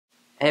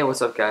Hey,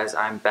 what's up guys?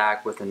 I'm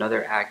back with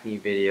another acne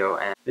video,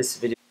 and this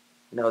video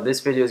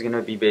is going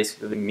to be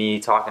basically me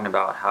talking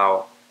about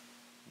how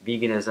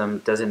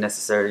veganism doesn't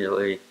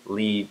necessarily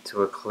lead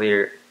to a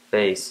clear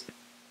face.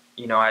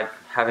 I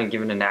haven't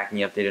given an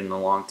acne update in a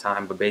long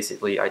time, but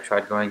basically I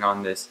tried going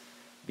on this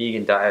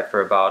vegan diet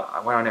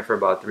I went on it for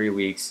about 3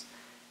 weeks,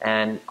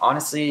 and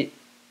honestly,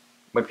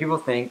 when people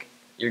think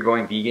you're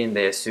going vegan,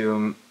 they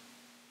assume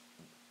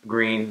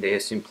green, they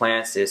assume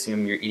plants, they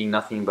assume you're eating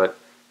nothing but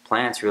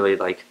plants really.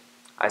 Like,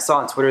 I saw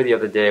on Twitter the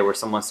other day where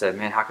someone said,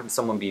 man, how can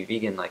someone be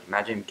vegan? Like,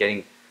 imagine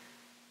being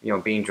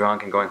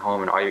drunk and going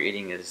home and all you're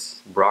eating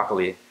is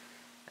broccoli.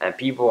 And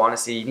people,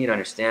 honestly, you need to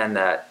understand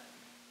that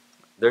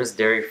there's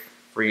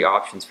dairy-free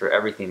options for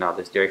everything now.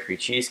 There's dairy-free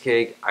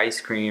cheesecake,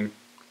 ice cream,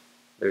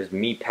 there's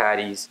meat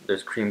patties,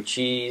 there's cream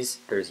cheese,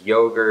 there's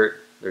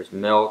yogurt, there's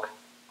milk,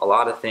 a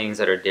lot of things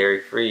that are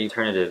dairy-free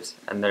alternatives.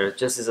 And they're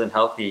just as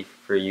unhealthy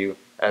for you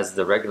as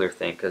the regular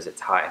thing because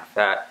it's high in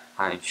fat,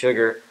 high in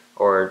sugar,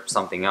 or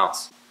something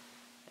else.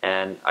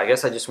 And I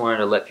guess I just wanted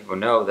to let people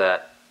know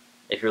that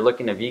if you're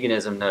looking at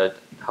veganism to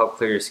help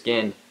clear your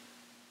skin,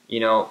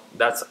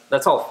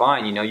 that's all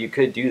fine. You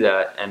could do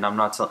that, and I'm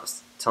not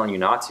telling you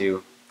not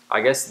to.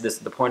 I guess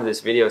the point of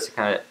this video is to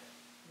kind of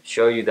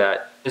show you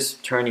that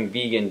just turning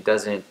vegan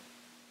doesn't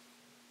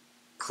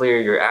clear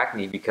your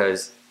acne,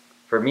 because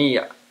for me,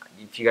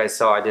 if you guys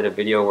saw, I did a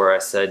video where I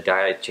said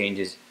diet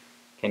changes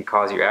can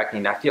cause your acne,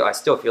 and I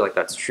still feel like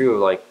that's true.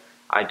 Like,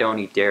 I don't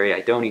eat dairy,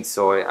 I don't eat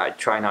soy, I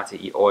try not to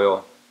eat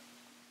oil.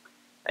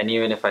 And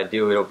even if I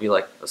do, it'll be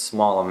like a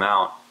small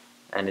amount,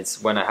 and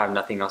it's when I have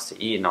nothing else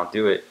to eat and I'll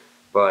do it.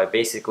 But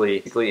basically,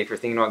 if you're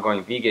thinking about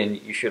going vegan,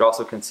 you should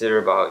also consider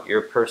about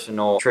your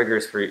personal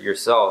triggers for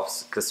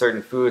yourselves, because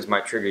certain foods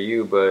might trigger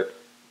you but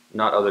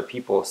not other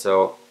people.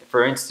 So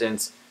for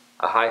instance,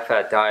 a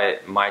high-fat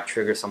diet might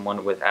trigger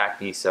someone with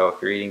acne. So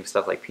if you're eating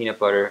stuff like peanut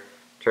butter,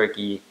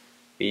 turkey,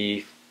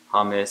 beef,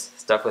 hummus,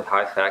 stuff with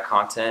high fat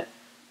content,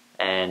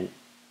 and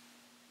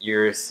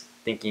you're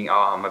thinking,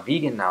 oh, I'm a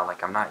vegan now,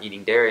 like I'm not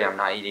eating dairy, I'm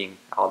not eating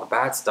all the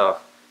bad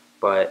stuff,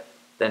 but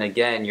then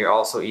again, you're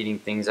also eating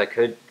things that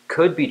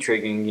could be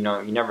triggering.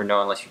 You never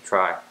know unless you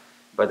try.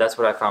 But that's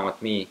what I found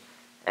with me.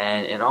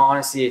 And in all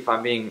honesty, if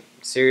I'm being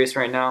serious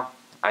right now,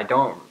 I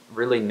don't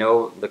really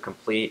know the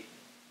complete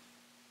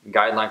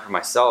guideline for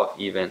myself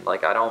even.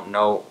 Like, I don't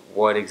know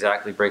what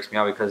exactly breaks me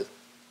out, because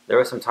there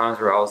were some times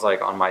where I was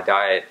like on my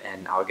diet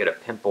and I would get a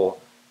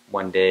pimple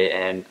one day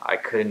and I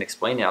couldn't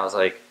explain it. I was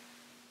like,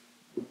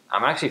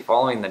 I'm actually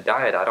following the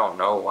diet, I don't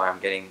know why I'm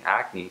getting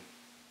acne.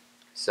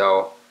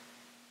 So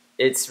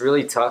it's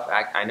really tough.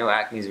 I know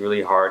acne is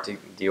really hard to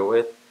deal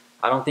with.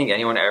 I don't think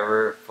anyone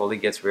ever fully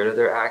gets rid of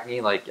their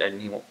acne. Like,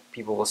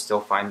 people will still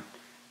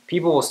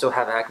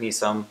have acne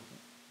some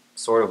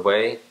sort of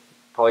way.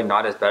 Probably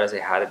not as bad as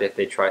they had it if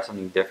they try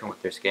something different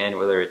with their skin,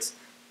 whether it's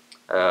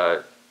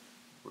a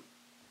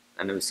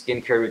new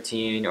skincare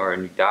routine or a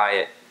new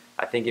diet.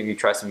 I think if you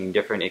try something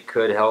different, it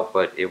could help,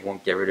 but it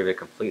won't get rid of it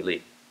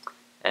completely.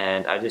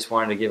 And I just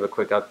wanted to give a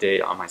quick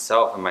update on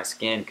myself and my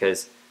skin,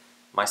 because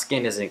my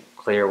skin isn't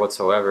clear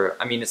whatsoever.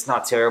 I mean, it's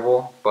not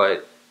terrible,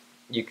 but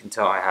you can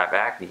tell I have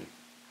acne.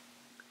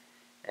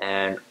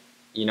 And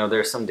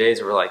there's some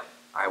days where, like,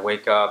 I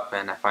wake up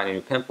and I find a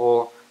new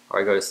pimple, or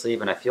I go to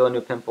sleep and I feel a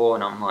new pimple,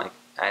 and I'm like,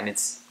 and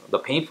it's the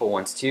painful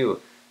ones too.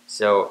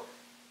 So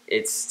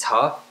it's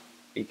tough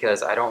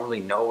because I don't really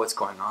know what's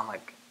going on.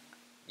 Like,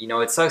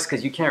 it sucks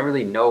because you can't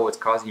really know what's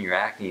causing your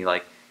acne.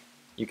 Like,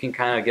 you can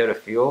kind of get a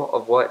feel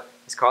of what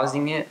is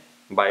causing it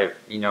by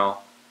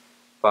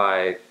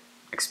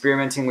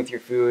experimenting with your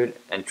food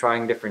and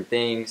trying different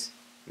things,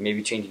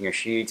 maybe changing your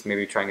sheets,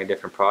 maybe trying a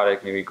different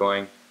product, maybe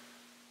going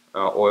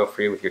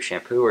oil-free with your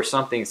shampoo or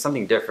something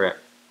different.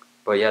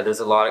 But yeah, there's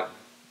a lot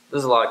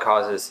of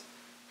causes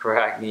for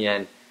acne,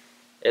 and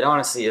it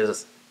honestly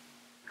is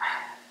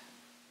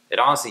a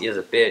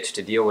bitch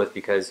to deal with,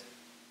 because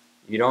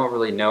you don't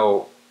really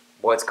know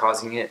what's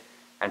causing it,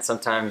 and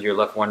sometimes you're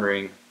left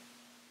wondering,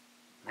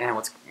 man,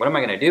 what am I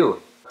gonna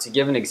do? To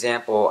give an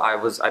example, I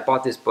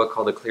bought this book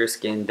called The Clear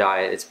Skin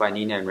Diet. It's by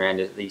Nina and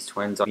Rand, these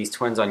twins on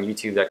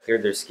YouTube that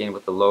cleared their skin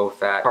with a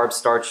low-fat,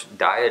 carb-starch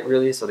diet,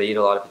 really. So they eat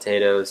a lot of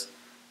potatoes,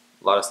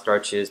 a lot of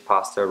starches,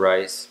 pasta,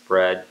 rice,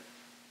 bread,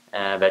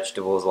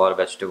 vegetables, a lot of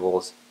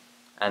vegetables,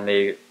 and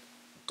they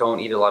don't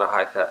eat a lot of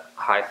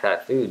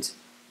high-fat foods.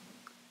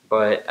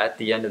 But at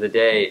the end of the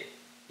day,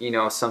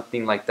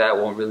 something like that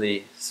won't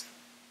really.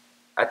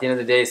 At the end of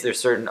the day, there's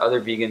certain other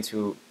vegans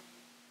who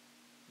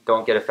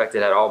don't get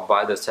affected at all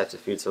by those types of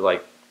foods. So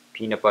like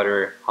peanut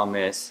butter,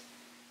 hummus,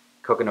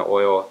 coconut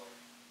oil,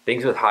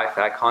 things with high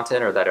fat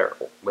content or that are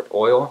with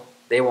oil,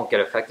 they won't get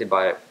affected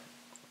by it.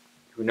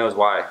 Who knows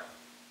why?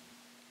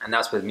 And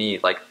that's with me.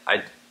 Like,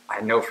 I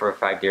know for a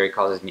fact dairy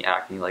causes me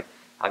acne. Like,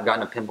 I've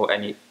gotten a pimple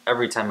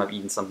every time I've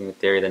eaten something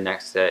with dairy the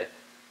next day.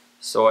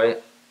 Soy,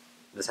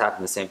 this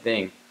happened, the same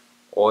thing.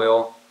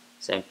 Oil,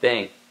 same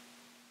thing.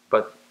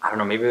 But I don't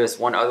know, maybe there's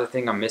one other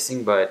thing I'm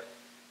missing, but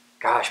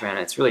gosh, man,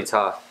 it's really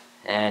tough.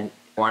 And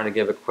I wanted to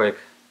give a quick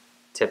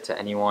tip to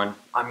anyone.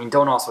 I mean,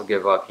 don't also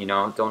give up, you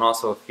know? Don't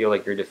also feel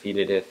like you're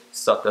defeated if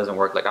stuff doesn't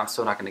work. Like, I'm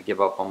still not going to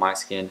give up on my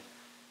skin.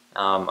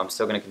 I'm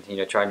still going to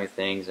continue to try new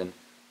things and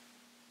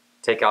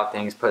take out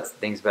things, put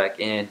things back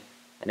in.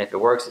 And if it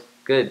works,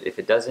 good. If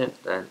it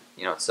doesn't, then,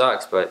 you know, it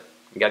sucks. But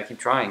you got to keep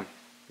trying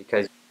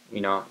because,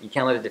 you know, you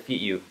can't let it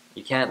defeat you.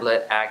 You can't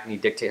let acne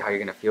dictate how you're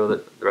going to feel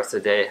the rest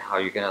of the day, how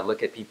you're going to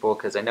look at people.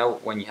 Because I know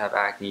when you have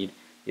acne,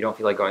 you don't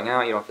feel like going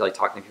out, you don't feel like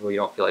talking to people, you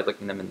don't feel like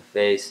looking them in the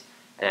face.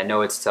 And I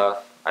know it's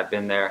tough. I've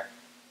been there.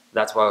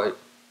 That's why,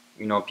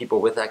 you know,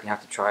 people with acne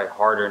have to try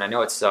harder. And I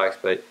know it sucks,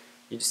 but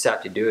you just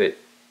have to do it.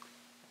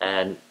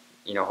 And,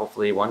 you know,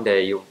 hopefully one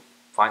day you'll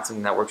find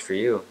something that works for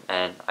you.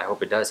 And I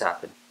hope it does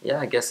happen. Yeah,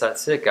 I guess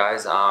that's it,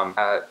 guys. I'm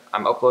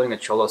uploading a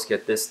Cholo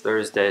skit this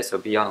Thursday, so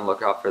be on the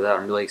lookout for that.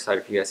 I'm really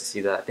excited for you guys to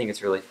see that. I think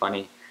it's really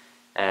funny.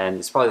 And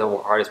it's probably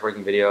the hardest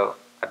working video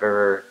I've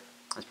ever,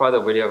 it's probably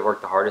the video I've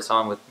worked the hardest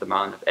on with the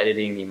amount of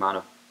editing, the amount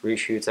of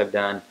reshoots I've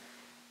done.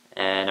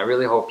 And I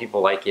really hope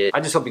people like it.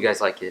 I just hope you guys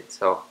like it.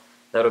 So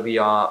that'll be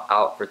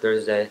out for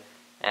Thursday.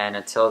 And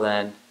until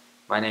then,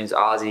 my name's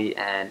Ozzy,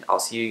 and I'll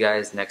see you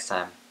guys next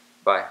time.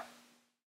 Bye.